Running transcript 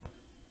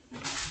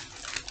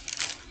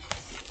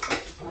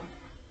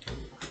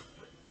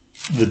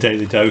The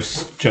Daily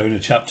Dose, Jonah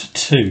chapter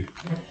 2.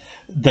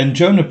 Then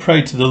Jonah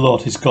prayed to the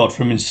Lord his God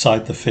from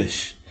inside the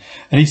fish.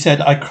 And he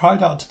said, I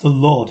cried out to the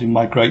Lord in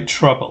my great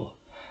trouble,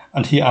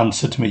 and he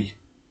answered me.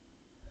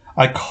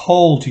 I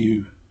called to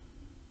you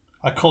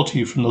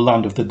from the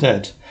land of the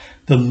dead,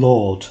 the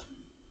Lord,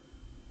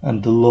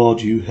 and the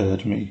Lord you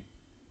heard me.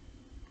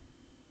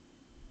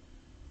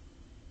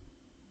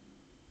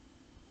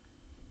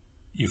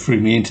 You threw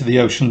me into the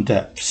ocean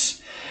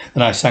depths,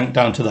 and I sank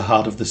down to the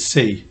heart of the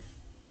sea.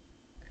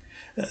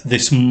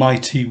 The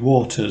mighty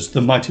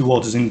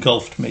waters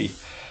engulfed me.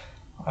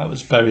 I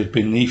was buried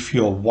beneath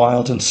your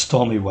wild and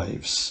stormy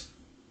waves.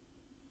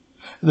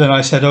 Then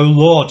I said, O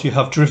Lord, you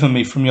have driven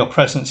me from your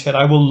presence, yet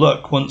I will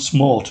look once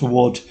more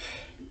toward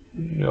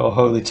your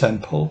holy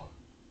temple.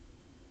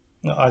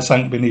 I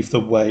sank beneath the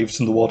waves,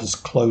 and the waters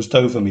closed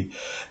over me.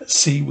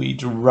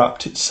 Seaweed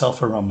wrapped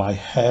itself around my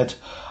head.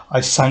 I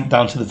sank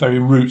down to the very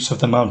roots of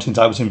the mountains.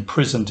 I was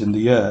imprisoned in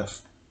the earth,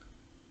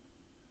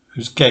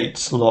 whose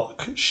gates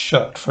lock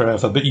shut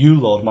forever. But you,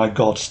 Lord, my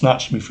God,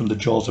 snatched me from the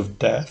jaws of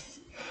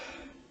death.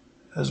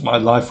 As my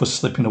life was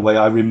slipping away,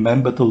 I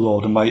remembered the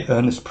Lord, and my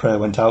earnest prayer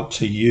went out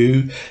to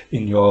you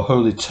in your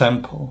holy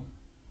temple.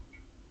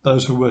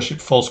 Those who worship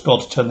false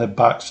gods turn their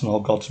backs on all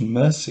God's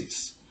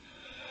mercies.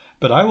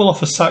 But I will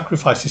offer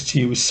sacrifices to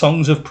you with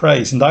songs of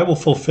praise, and I will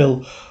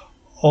fulfill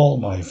all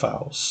my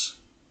vows.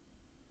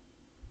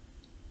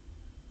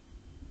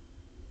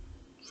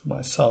 For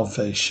my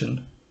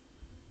salvation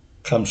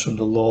comes from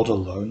the Lord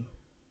alone.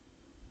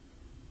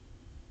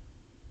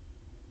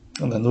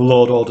 And then the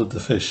Lord ordered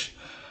the fish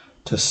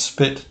to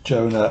spit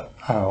Jonah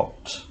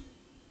out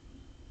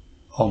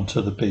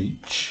onto the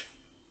beach.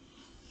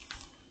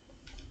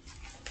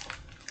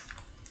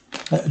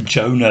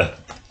 Jonah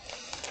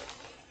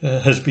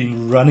has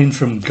been running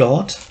from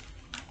God.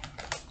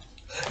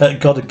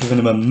 God had given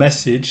him a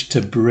message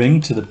to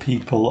bring to the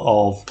people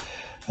of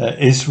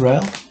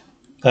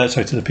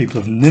to the people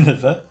of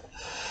Nineveh.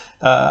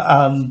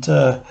 And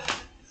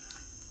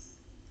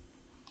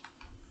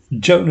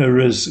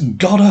Jonah has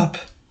got up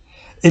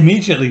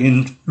immediately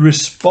in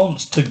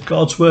response to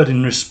God's word,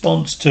 in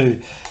response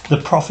to the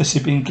prophecy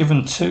being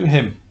given to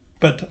him.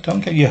 But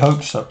don't get your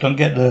hopes up. Don't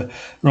get the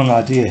wrong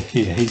idea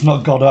here. He's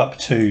not got up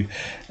to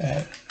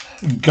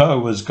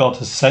go as God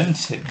has sent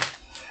him.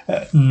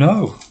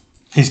 No,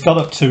 he's got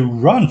up to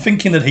run,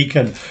 thinking that he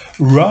can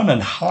run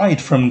and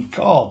hide from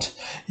God.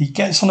 He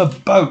gets on a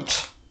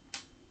boat,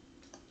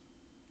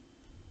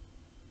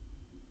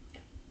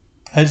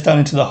 heads down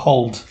into the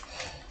hold,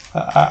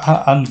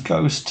 and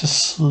goes to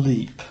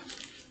sleep.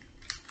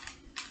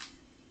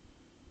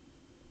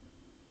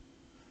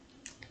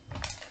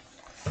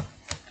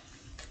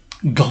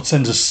 God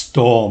sends a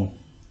storm.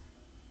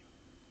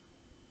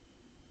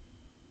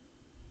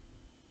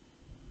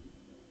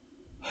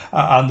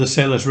 And the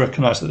sailors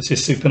recognise that this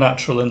is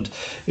supernatural, and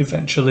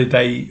eventually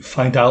they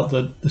find out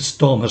that the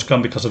storm has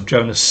come because of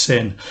Jonah's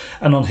sin.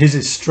 And on his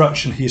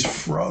instruction, he is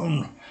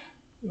thrown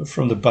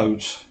from the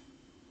boat.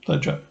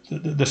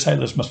 The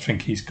sailors must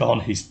think he's gone,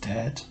 he's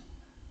dead.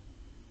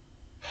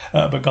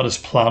 But God has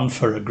planned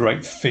for a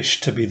great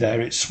fish to be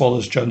there. It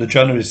swallows Jonah.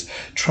 Jonah is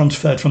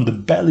transferred from the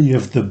belly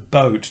of the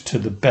boat to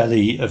the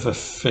belly of a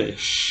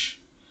fish.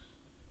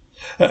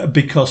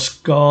 Because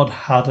God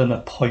had an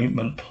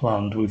appointment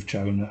planned with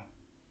Jonah.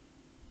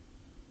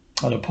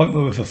 An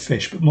appointment with a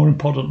fish, but more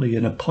importantly,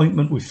 an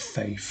appointment with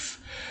faith.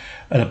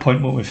 An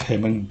appointment with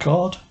him. And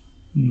God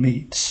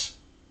meets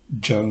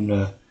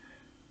Jonah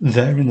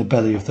there in the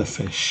belly of the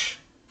fish.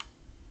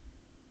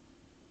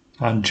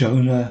 And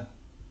Jonah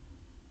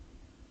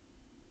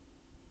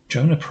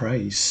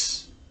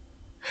prays.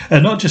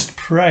 And not just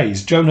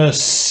prays, Jonah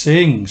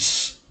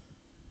sings.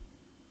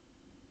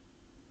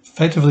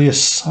 Effectively a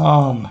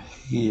psalm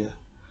here.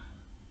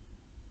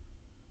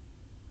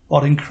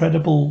 What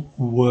incredible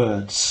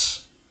words.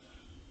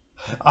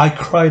 I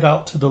cried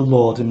out to the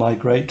Lord in my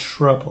great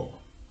trouble,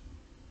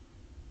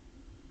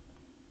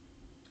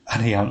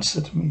 and he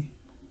answered me.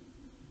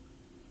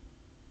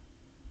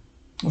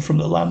 From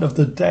the land of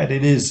the dead,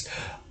 it is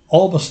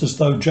almost as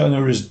though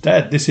Jonah is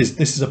dead. This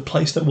is a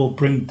place that will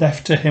bring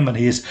death to him, and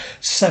he is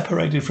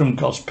separated from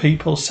God's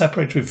people,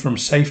 separated from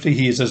safety.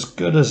 He is as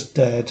good as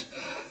dead.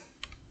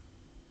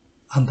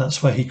 And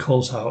that's where he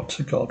calls out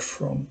to God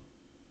from.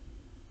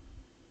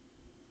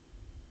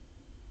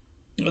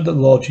 The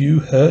Lord,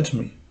 you heard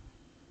me.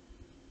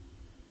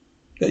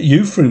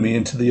 You threw me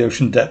into the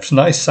ocean depths, and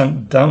I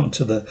sank down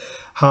to the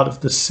heart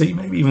of the sea.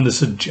 Maybe even the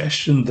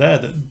suggestion there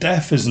that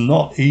death is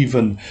not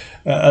even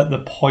at the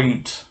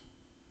point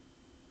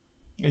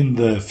in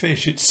the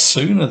fish. It's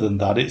sooner than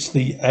that. It's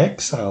the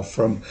exile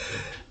from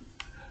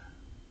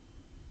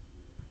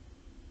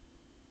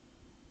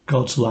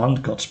God's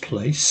land, God's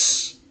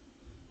place,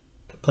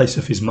 the place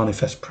of his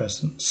manifest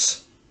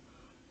presence.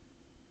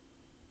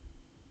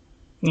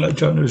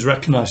 Jonah is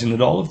recognizing that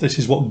all of this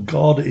is what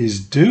God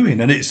is doing,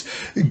 and it's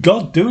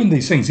God doing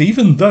these things.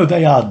 Even though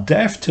they are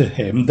deaf to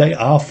him, they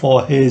are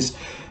for his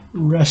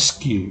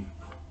rescue.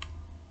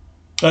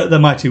 The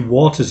mighty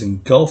waters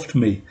engulfed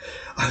me.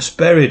 I was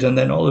buried, and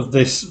then all of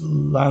this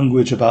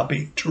language about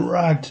being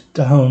dragged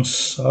down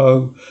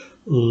so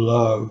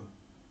low.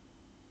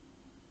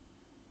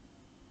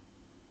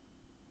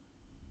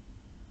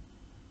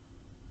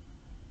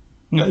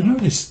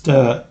 Notice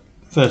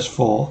verse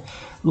 4,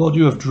 Lord,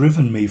 you have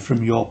driven me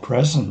from your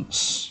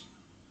presence.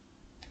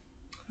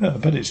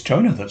 But it's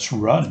Jonah that's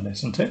run,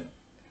 isn't it?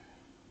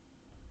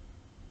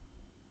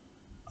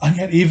 And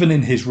yet even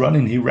in his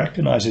running, he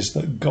recognizes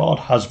that God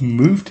has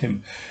moved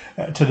him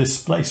to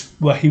this place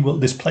where he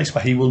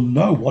will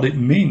know what it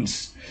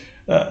means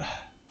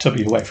to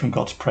be away from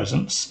God's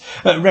presence,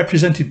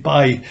 represented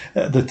by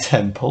the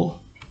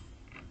temple.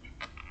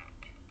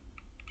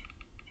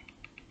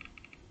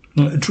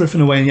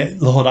 Driven away, and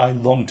yet, Lord, I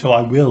long to,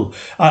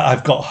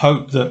 I've got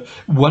hope that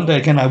one day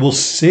again I will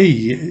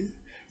see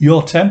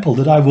your temple,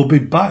 that I will be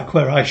back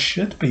where I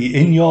should be,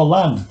 in your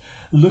land,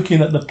 looking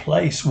at the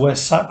place where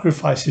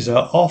sacrifices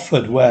are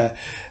offered, where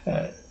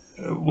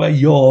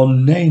your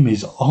name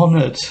is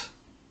honoured.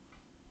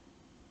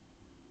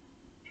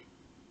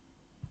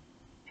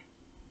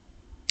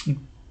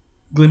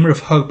 Glimmer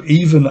of hope,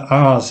 even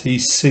as he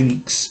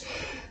sinks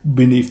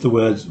beneath the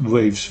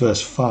waves,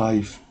 verse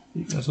 5.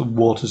 As the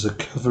waters are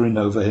covering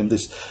over him,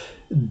 this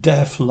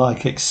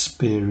death-like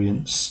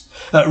experience,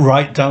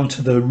 right down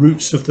to the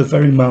roots of the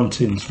very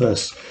mountains,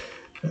 verse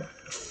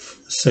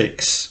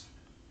 6.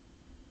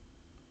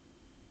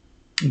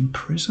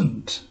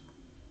 Imprisoned,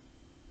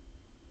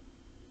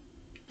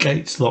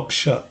 gates locked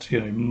shut.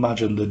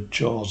 Imagine the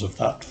jaws of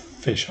that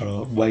fish or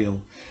a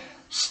whale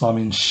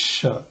slamming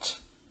shut.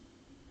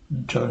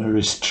 Jonah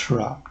is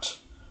trapped,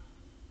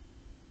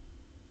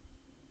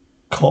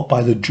 caught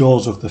by the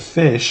jaws of the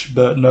fish,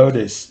 but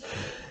notice,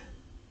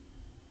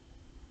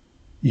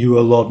 you,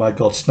 O Lord my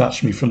God,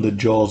 snatched me from the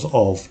jaws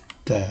of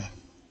death.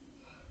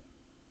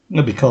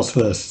 Because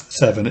verse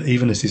 7,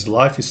 even as his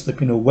life is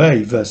slipping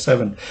away, verse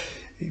 7,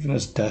 even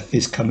as death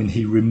is coming,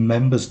 he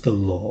remembers the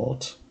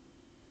Lord.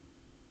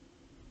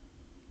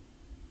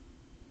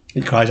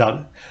 He cries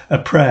out a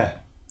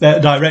prayer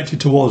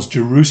directed towards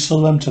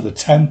Jerusalem, to the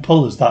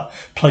temple, as that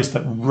place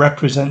that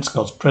represents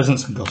God's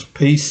presence and God's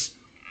peace.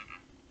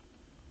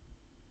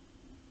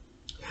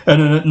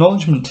 And an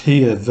acknowledgement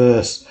here,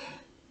 verse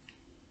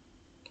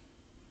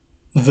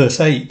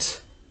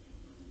 8,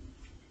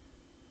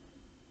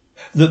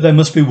 that there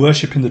must be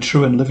worship in the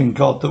true and living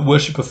God, that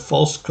worship of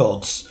false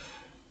gods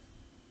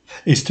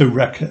is to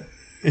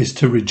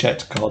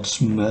reject God's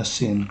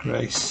mercy and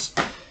grace.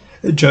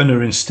 Jonah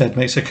instead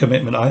makes a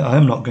commitment. I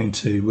am not going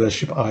to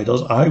worship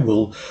idols. I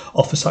will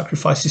offer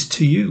sacrifices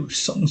to you,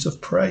 songs of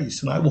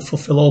praise, and I will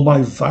fulfill all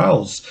my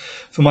vows,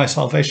 for my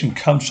salvation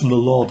comes from the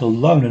Lord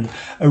alone. And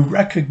a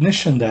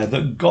recognition there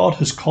that God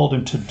has called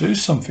him to do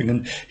something,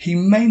 and he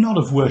may not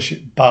have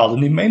worshipped Baal,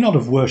 and he may not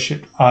have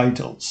worshipped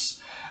idols,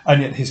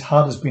 and yet his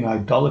heart has been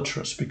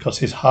idolatrous because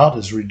his heart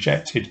has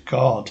rejected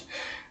God,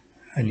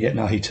 and yet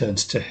now he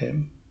turns to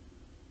him.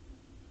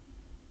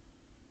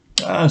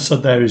 And so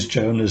there is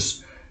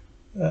Jonah's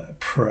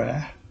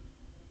prayer.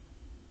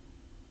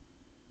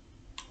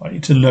 I want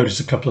you to notice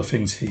a couple of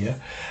things here.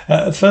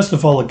 First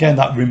of all, again,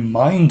 that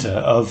reminder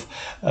of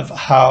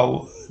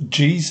how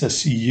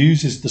Jesus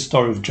uses the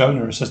story of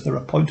Jonah and says there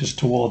are pointers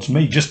towards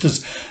me. Just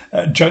as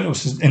Jonah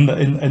was in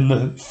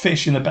the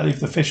fish, in the belly of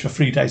the fish for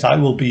 3 days, I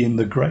will be in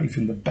the grave,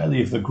 in the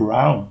belly of the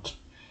ground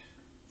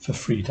for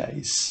 3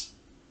 days.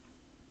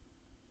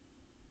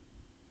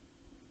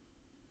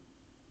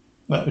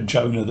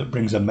 Jonah that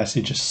brings a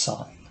message, a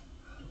sign,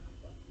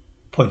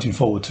 pointing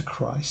forward to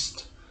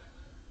Christ.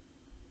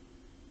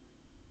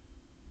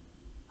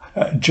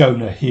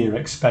 Jonah here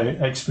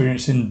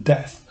experiencing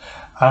death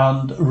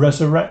and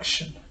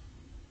resurrection.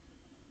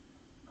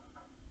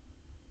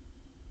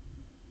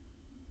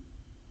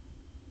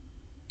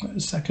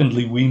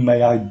 Secondly, we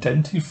may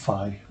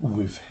identify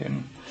with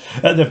him.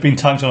 There have been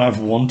times when I've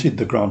wanted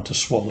the ground to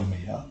swallow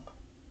me up.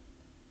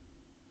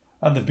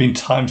 And there have been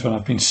times when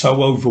I've been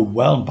so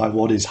overwhelmed by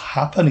what is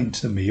happening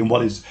to me and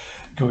what is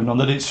going on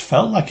that it's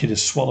felt like it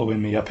is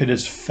swallowing me up. It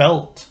has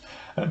felt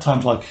at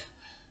times like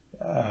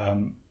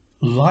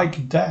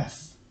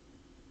death.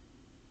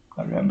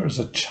 I remember as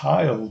a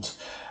child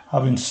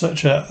having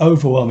such an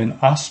overwhelming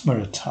asthma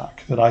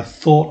attack that I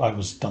thought I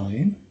was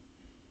dying.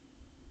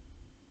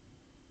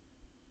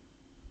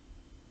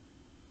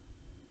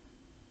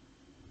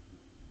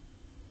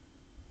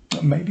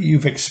 Maybe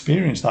you've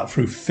experienced that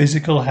through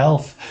physical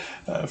health,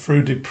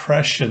 through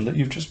depression, that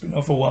you've just been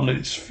overwhelmed.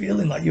 It's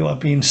feeling like you are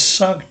being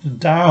sucked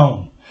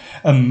down.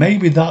 And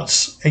maybe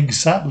that's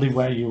exactly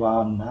where you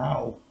are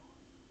now.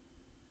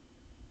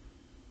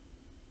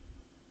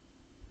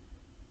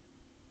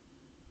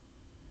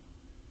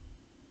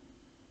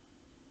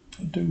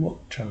 Do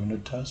what Jonah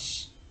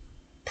does.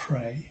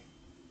 Pray.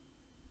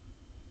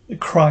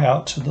 Cry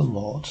out to the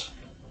Lord.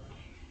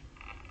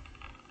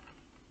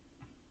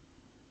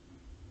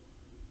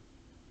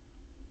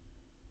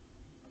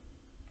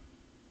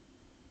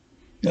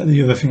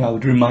 The other thing I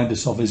would remind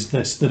us of is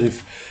this, that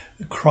if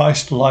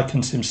Christ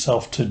likens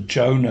himself to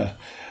Jonah,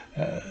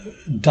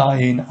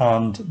 dying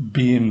and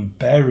being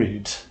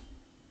buried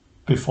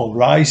before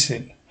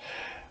rising.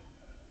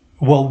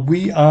 Well,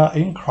 we are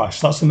in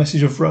Christ. That's the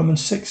message of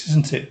Romans 6,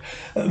 isn't it?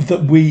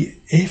 That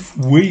if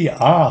we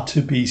are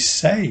to be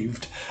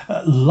saved,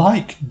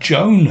 like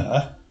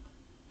Jonah,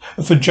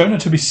 for Jonah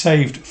to be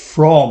saved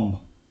from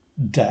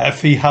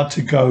death, he had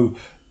to go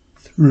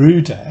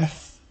through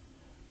death.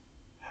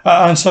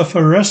 And so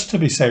for us to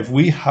be saved,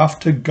 we have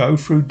to go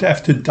through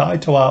death, to die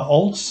to our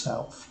old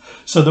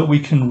self, so that we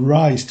can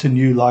rise to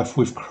new life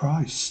with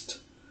Christ.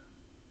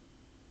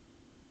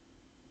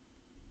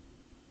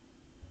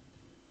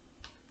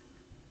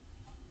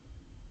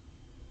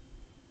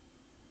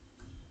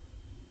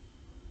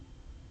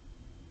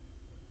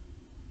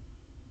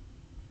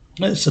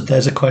 So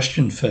there's a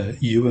question for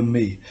you and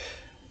me.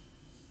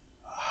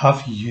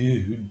 Have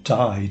you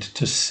died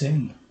to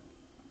sin?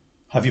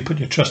 Have you put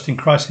your trust in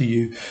Christ? Have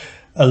you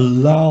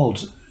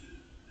allowed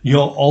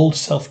your old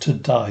self to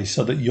die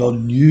so that your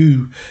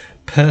new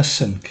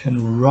person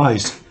can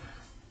rise,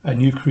 a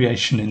new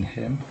creation in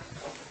him?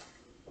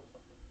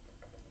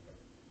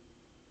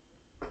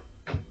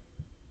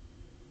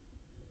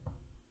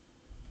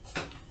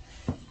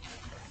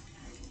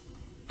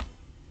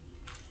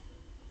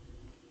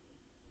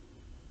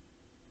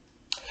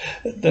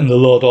 Then the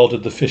Lord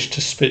ordered the fish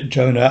to spit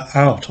Jonah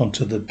out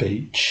onto the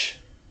beach.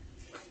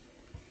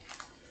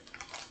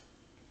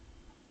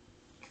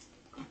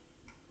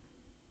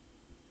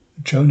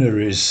 Jonah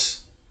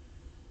is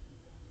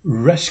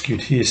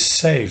rescued, he is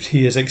saved,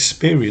 he has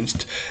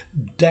experienced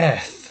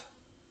death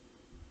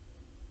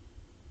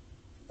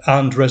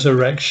and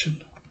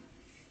resurrection.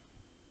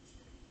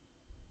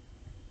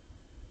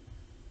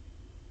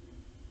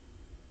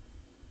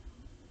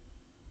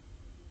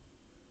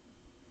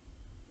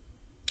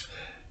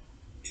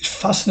 It's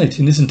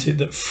fascinating, isn't it,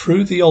 that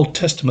through the Old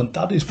Testament,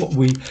 that is what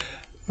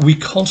we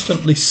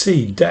constantly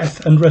see: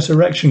 death and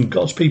resurrection.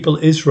 God's people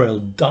Israel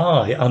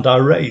die and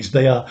are raised.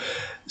 They are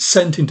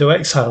sent into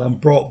exile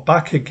and brought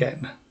back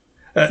again.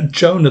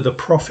 Jonah the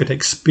prophet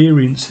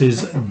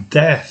experiences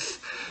death,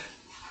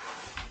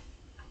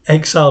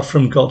 exiled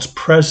from God's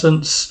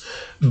presence,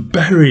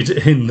 buried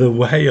in the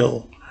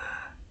whale,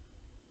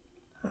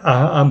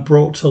 and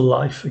brought to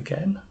life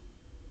again.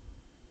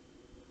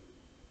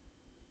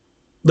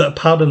 That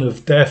pattern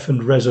of death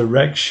and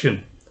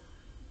resurrection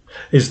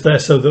is there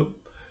so that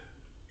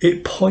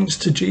it points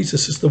to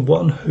Jesus as the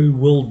one who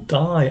will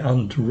die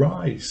and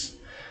rise,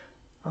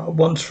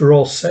 once for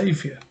all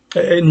Saviour.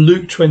 In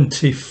Luke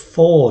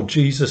 24,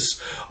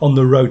 Jesus on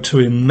the road to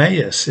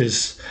Emmaus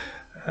is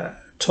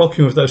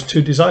talking with those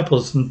two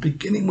disciples, and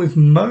beginning with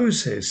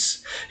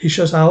Moses, he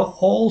shows how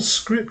all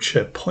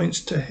Scripture points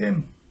to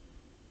him.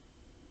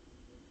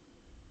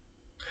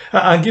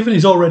 And given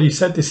he's already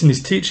said this in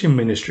his teaching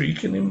ministry, you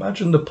can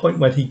imagine the point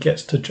when he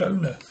gets to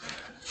Jonah.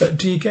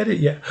 Do you get it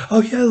yet?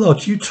 Oh yeah,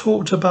 Lord, you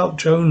talked about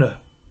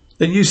Jonah.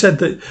 Then you said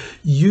that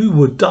you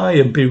would die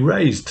and be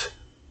raised.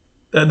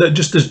 That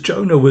just as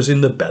Jonah was in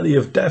the belly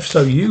of death,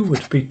 so you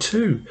would be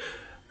too.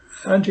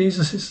 And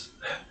Jesus is,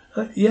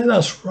 yeah,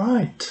 that's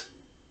right.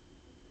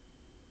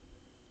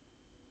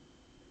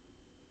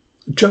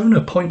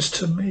 Jonah points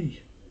to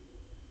me.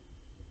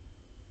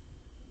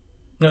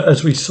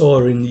 As we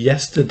saw in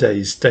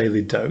yesterday's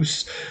Daily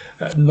Dose,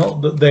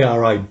 not that they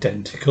are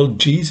identical.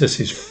 Jesus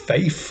is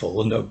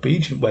faithful and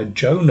obedient, where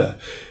Jonah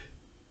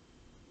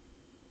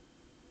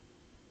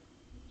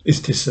is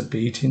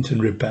disobedient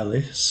and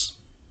rebellious.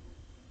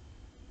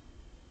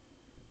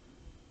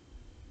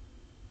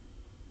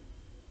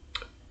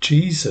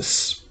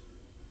 Jesus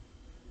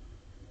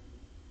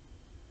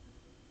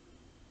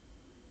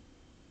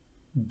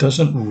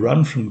doesn't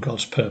run from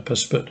God's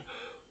purpose, but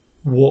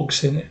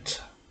walks in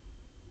it.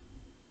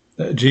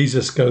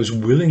 Jesus goes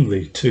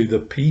willingly to the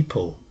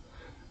people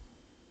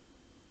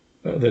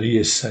that he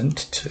is sent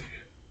to.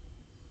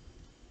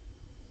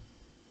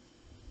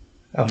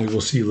 And we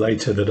will see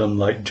later that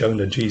unlike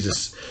Jonah,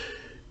 Jesus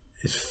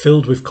is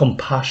filled with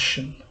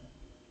compassion.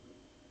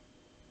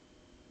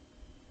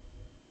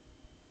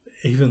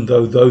 Even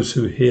though those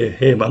who hear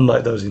him,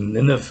 unlike those in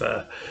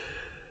Nineveh,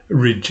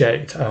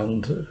 reject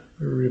and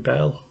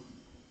rebel.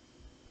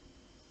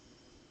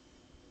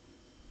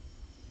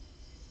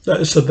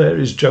 So there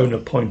is Jonah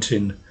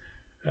pointing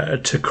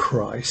to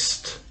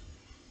Christ,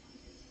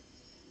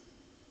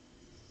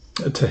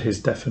 to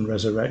his death and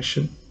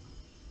resurrection.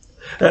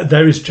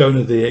 There is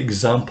Jonah, the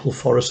example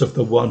for us of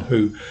the one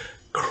who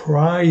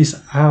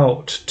cries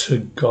out to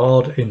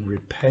God in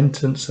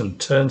repentance and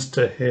turns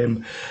to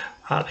him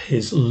at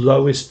his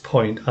lowest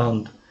point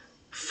and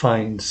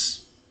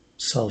finds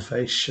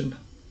salvation.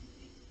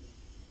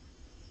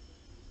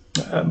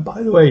 And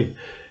by the way,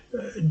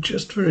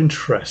 just for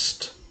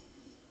interest,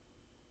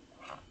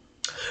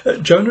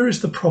 Jonah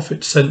is the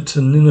prophet sent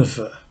to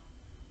Nineveh.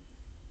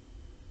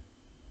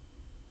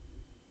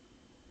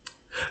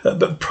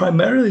 But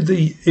primarily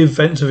the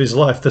events of his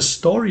life, the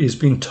story is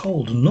being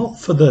told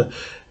not for the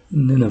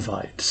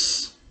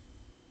Ninevites.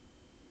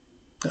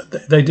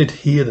 They did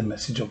hear the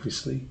message,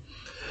 obviously.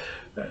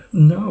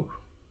 No.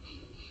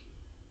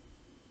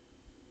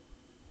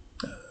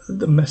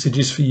 the message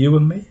is for you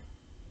and me.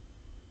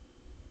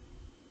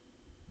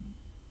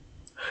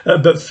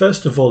 But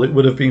first of all, it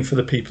would have been for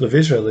the people of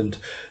Israel and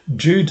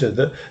Judah,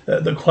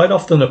 that quite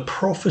often a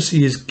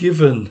prophecy is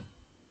given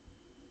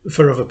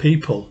for other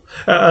people.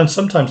 And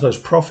sometimes those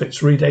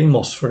prophets, read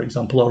Amos, for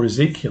example, or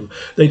Ezekiel,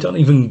 they don't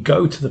even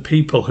go to the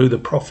people who the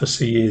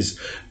prophecy is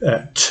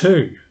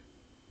to.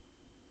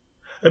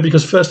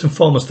 Because first and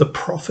foremost, the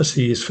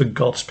prophecy is for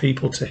God's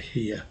people to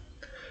hear.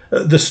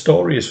 The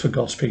story is for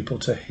God's people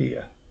to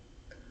hear.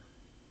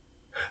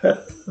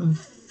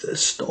 The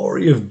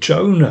story of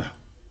Jonah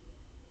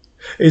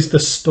is the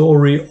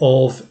story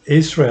of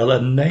Israel,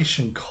 a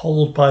nation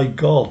called by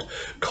God,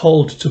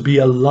 called to be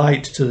a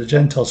light to the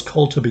Gentiles,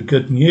 called to be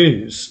good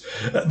news,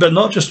 but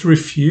not just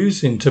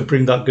refusing to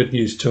bring that good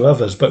news to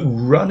others, but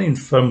running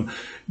from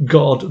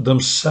God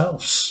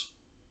themselves.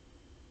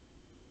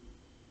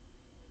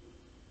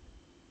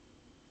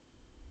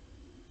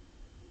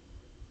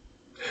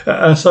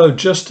 And so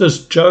just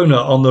as Jonah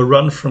on the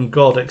run from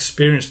God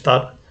experienced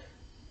that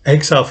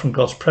exile from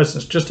God's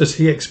presence, just as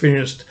he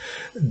experienced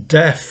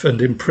death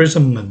and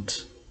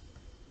imprisonment,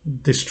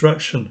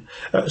 destruction,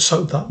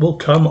 so that will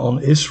come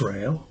on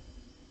Israel.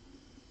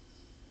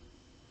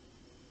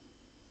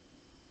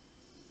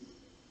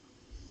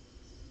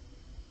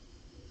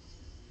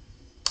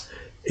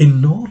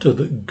 In order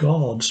that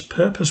God's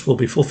purpose will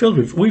be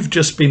fulfilled. We've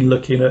just been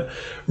looking at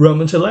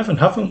Romans 11,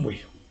 haven't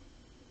we?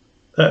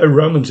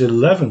 Romans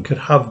 11 could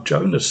have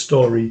Jonah's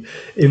story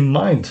in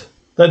mind.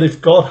 That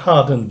if God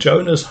hardened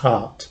Jonah's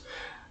heart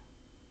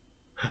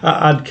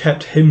and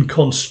kept him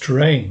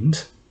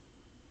constrained,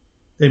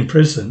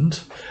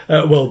 imprisoned,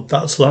 well,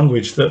 that's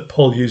language that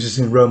Paul uses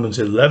in Romans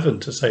 11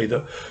 to say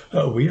that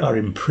we are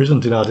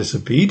imprisoned in our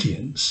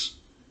disobedience.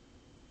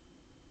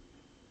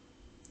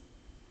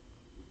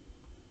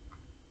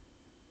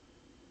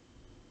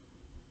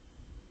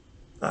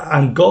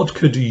 And God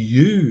could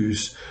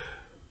use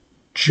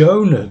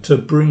Jonah to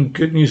bring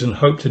good news and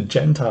hope to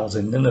Gentiles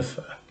in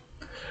Nineveh.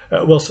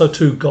 Well, so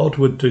too God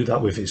would do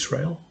that with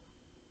Israel.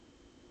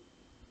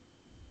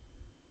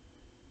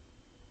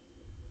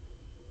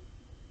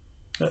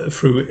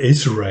 Through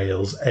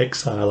Israel's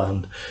exile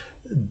and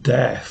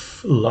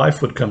death,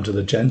 life would come to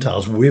the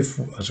Gentiles with,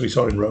 as we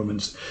saw in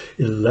Romans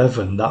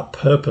 11, that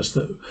purpose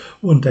that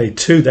one day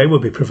too they will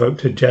be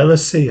provoked to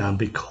jealousy and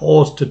be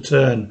caused to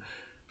turn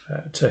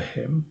to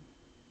him,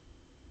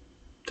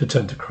 to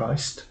turn to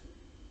Christ,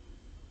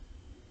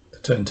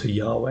 to turn to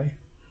Yahweh.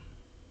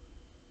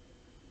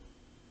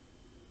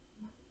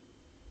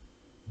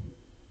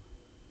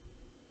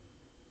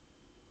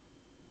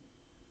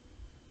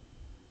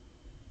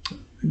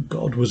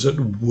 God was at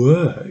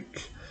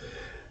work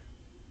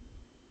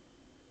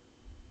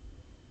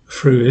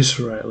through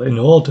Israel in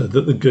order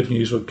that the good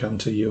news would come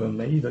to you and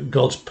me, that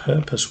God's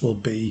purpose will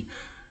be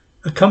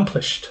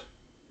accomplished.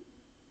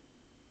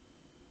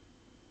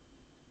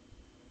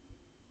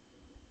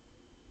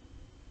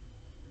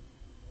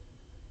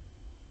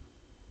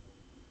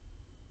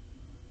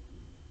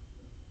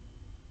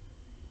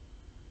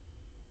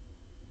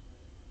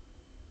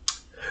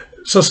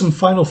 So some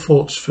final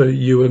thoughts for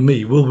you and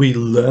me. Will we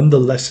learn the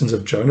lessons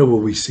of Jonah?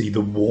 Will we see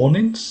the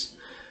warnings?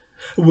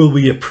 Will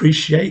we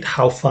appreciate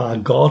how far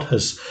God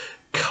has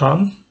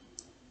come?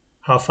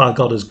 How far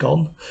God has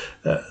gone?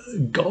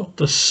 God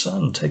the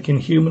Son taking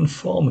human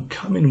form,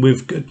 coming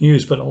with good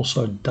news, but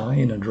also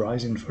dying and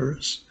rising for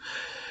us.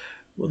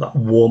 Will that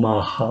warm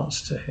our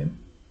hearts to him?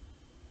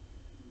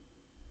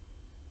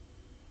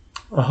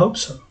 I hope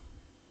so.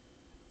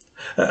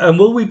 And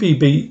will we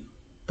be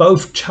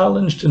both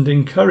challenged and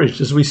encouraged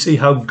as we see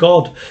how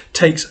God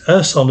takes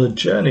us on a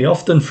journey,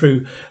 often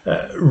through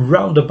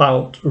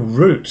roundabout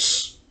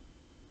routes.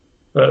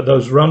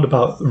 Those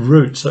roundabout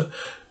routes,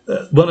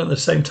 one at the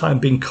same time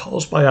being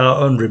caused by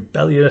our own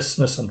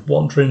rebelliousness and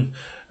wandering,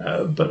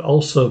 but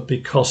also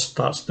because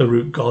that's the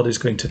route God is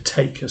going to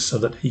take us so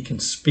that he can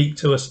speak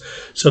to us,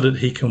 so that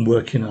he can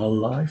work in our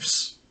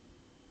lives.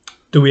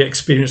 Do we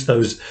experience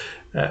those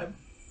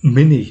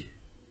mini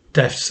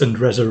deaths and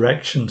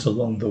resurrections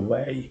along the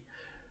way,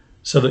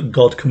 so that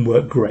God can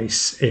work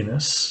grace in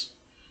us?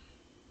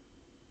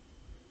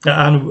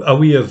 And are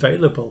we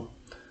available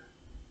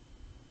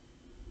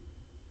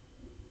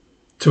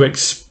to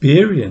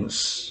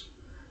experience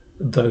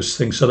those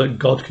things so that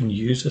God can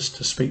use us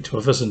to speak to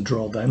others and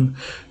draw them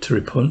to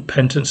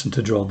repentance and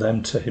to draw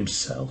them to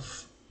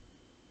himself?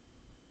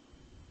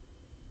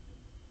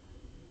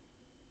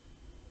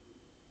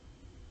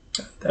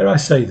 Dare I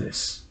say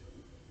this?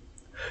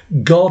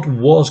 God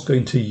was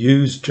going to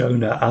use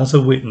Jonah as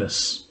a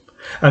witness,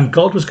 and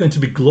God was going to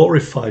be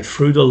glorified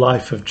through the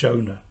life of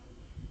Jonah,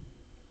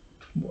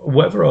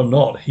 whether or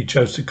not he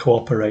chose to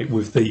cooperate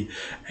with the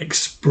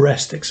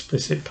expressed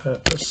explicit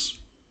purpose.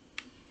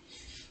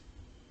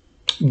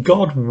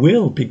 God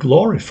will be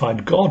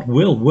glorified. God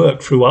will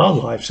work through our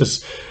lives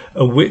as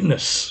a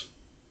witness.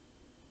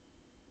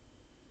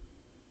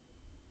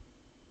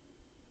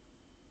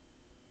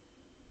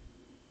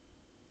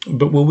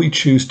 But will we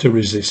choose to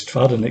resist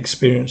that and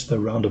experience the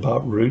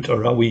roundabout route,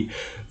 or are we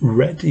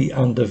ready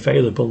and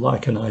available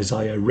like an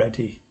Isaiah,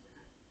 ready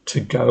to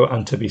go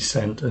and to be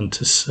sent and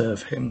to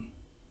serve him.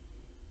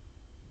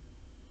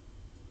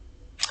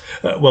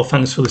 Well,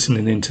 thanks for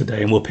listening in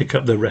today, and we'll pick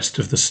up the rest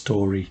of the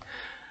story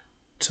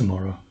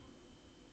tomorrow.